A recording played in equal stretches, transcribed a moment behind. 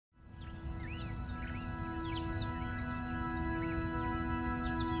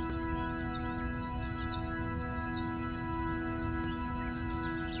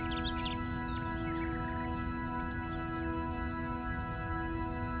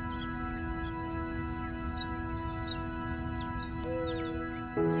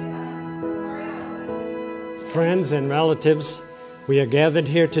Friends and relatives, we are gathered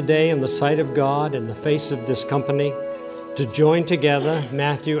here today in the sight of God in the face of this company to join together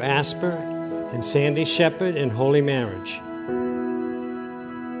Matthew Asper and Sandy Shepard in holy marriage.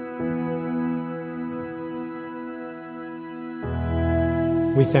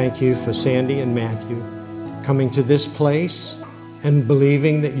 We thank you for Sandy and Matthew coming to this place and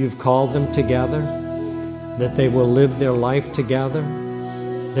believing that you've called them together, that they will live their life together,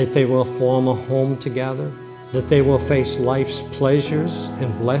 that they will form a home together, that they will face life's pleasures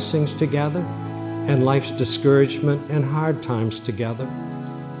and blessings together, and life's discouragement and hard times together.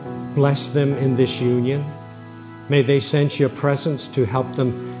 Bless them in this union. May they sense your presence to help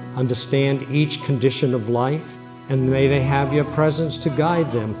them understand each condition of life, and may they have your presence to guide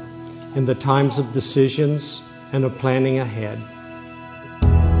them in the times of decisions and of planning ahead.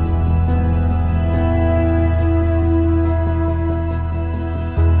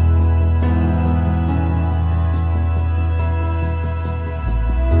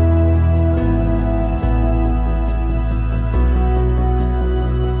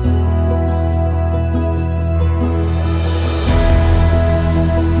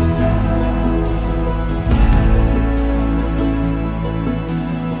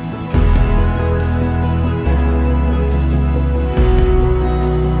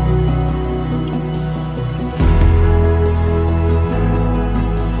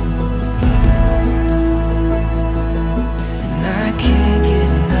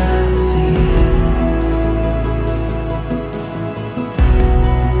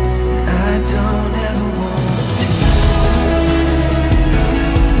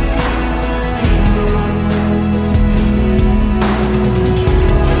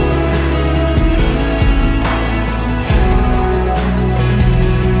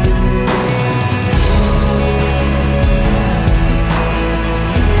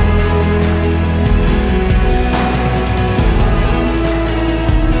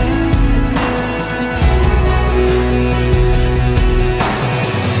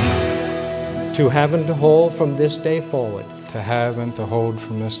 To have and to hold from this day forward. To have and to hold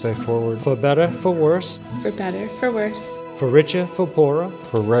from this day forward. For better, for worse. For better, for worse. For richer, for poorer.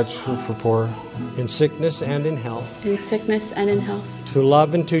 For rich, for poor. In sickness and in health. In sickness and in health. To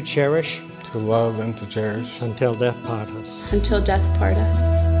love and to cherish. To love and to cherish. Until death part us. Until death part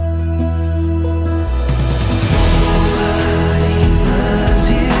us.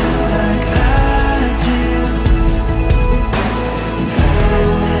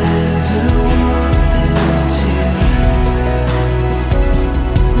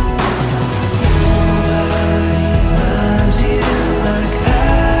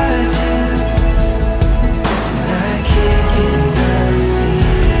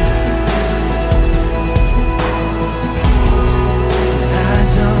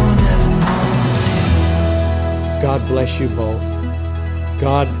 God bless you both.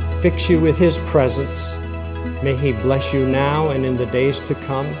 God fix you with His presence. May He bless you now and in the days to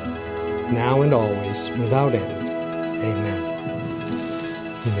come, now and always, without end. Amen.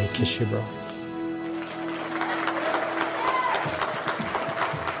 You may kiss your bride.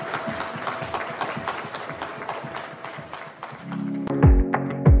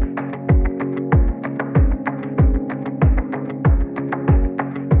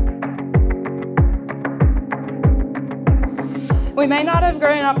 We may not have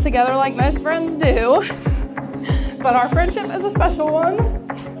grown up together like most friends do, but our friendship is a special one.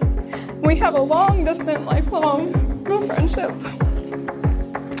 We have a long, distant, lifelong friendship.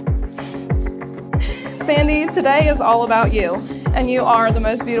 Sandy, today is all about you, and you are the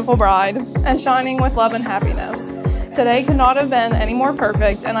most beautiful bride and shining with love and happiness. Today could not have been any more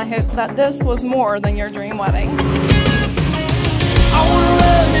perfect, and I hope that this was more than your dream wedding. I wanna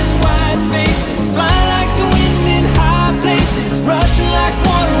run in wide spaces, fly like the wind in high places, rushing like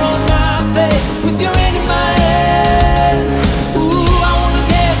water on my face, with your hand in my head. Ooh, I wanna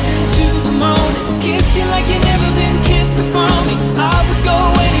dance into the morning, kiss you like you've never been kissed before me. I would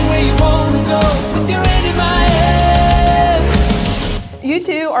go anywhere you wanna go, with your hand in my head. You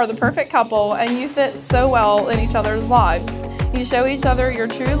two are the perfect couple, and you fit so well in each other's lives. You show each other your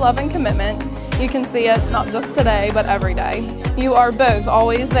true love and commitment. You can see it not just today, but every day. You are both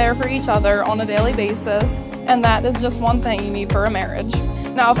always there for each other on a daily basis, and that is just one thing you need for a marriage.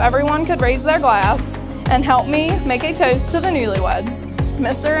 Now, if everyone could raise their glass and help me make a toast to the newlyweds.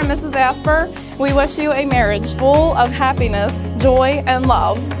 Mr. and Mrs. Asper, we wish you a marriage full of happiness, joy, and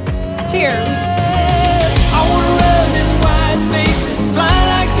love. Cheers. I wanna run in wide spaces, fly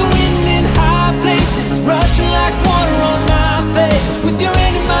like the wind in high places, rushing like water on my face.